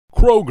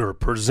Kroger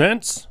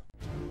presents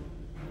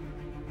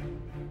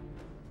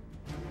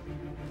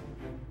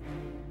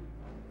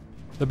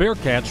the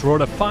Bearcats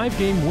rode a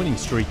 5-game winning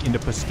streak into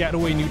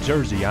Piscataway, New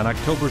Jersey on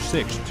October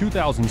 6,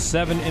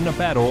 2007 in a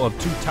battle of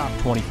two top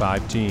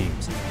 25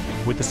 teams.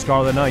 With the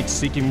Scarlet Knights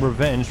seeking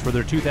revenge for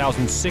their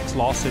 2006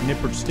 loss at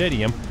Nippert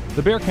Stadium,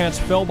 the Bearcats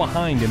fell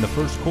behind in the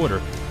first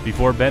quarter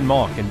before Ben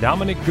Mauck and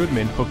Dominic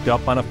Goodman hooked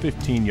up on a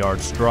 15-yard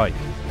strike.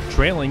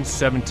 Trailing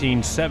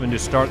 17-7 to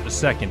start the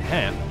second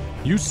half,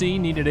 UC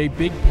needed a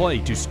big play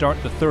to start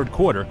the third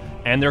quarter,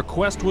 and their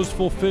quest was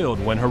fulfilled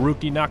when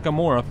Haruki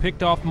Nakamura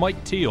picked off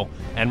Mike Teal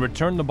and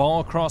returned the ball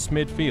across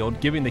midfield,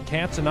 giving the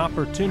Cats an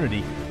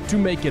opportunity to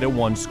make it a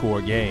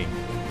one-score game.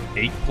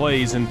 8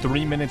 plays and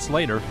 3 minutes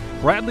later,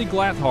 Bradley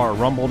Glathar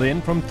rumbled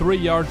in from 3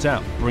 yards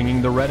out,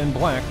 bringing the red and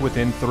black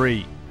within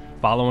 3.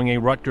 Following a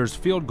Rutgers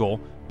field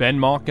goal, Ben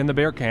Mauck and the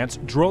Bearcats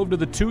drove to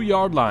the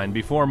 2-yard line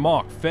before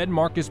Mauck fed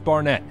Marcus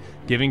Barnett,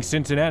 giving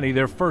Cincinnati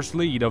their first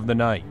lead of the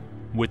night.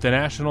 With the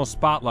national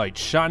spotlight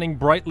shining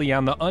brightly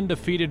on the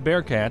undefeated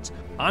Bearcats,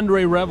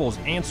 Andre Revels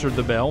answered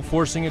the bell,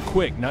 forcing a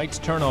quick Knights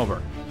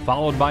turnover,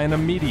 followed by an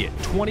immediate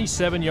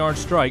 27-yard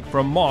strike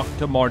from Mauck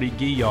to Marty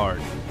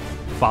Guillard.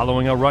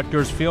 Following a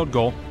Rutgers field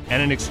goal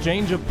and an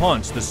exchange of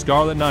punts, the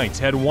Scarlet Knights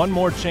had one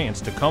more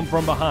chance to come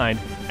from behind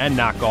and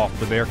knock off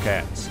the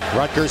Bearcats.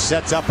 Rutgers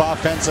sets up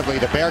offensively.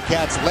 The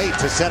Bearcats late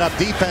to set up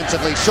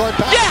defensively. Short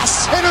pass.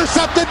 Yes!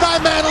 Intercepted by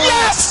Manilak.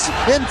 Yes!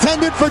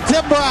 Intended for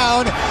Tim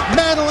Brown.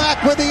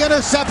 Manilak with the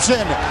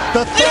interception.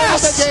 The third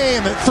of the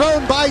game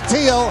thrown by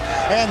Teal,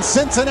 and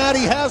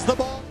Cincinnati has the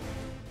ball.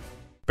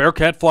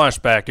 Bearcat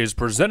Flashback is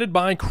presented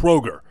by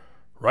Kroger.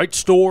 Right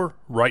store,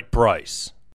 right price.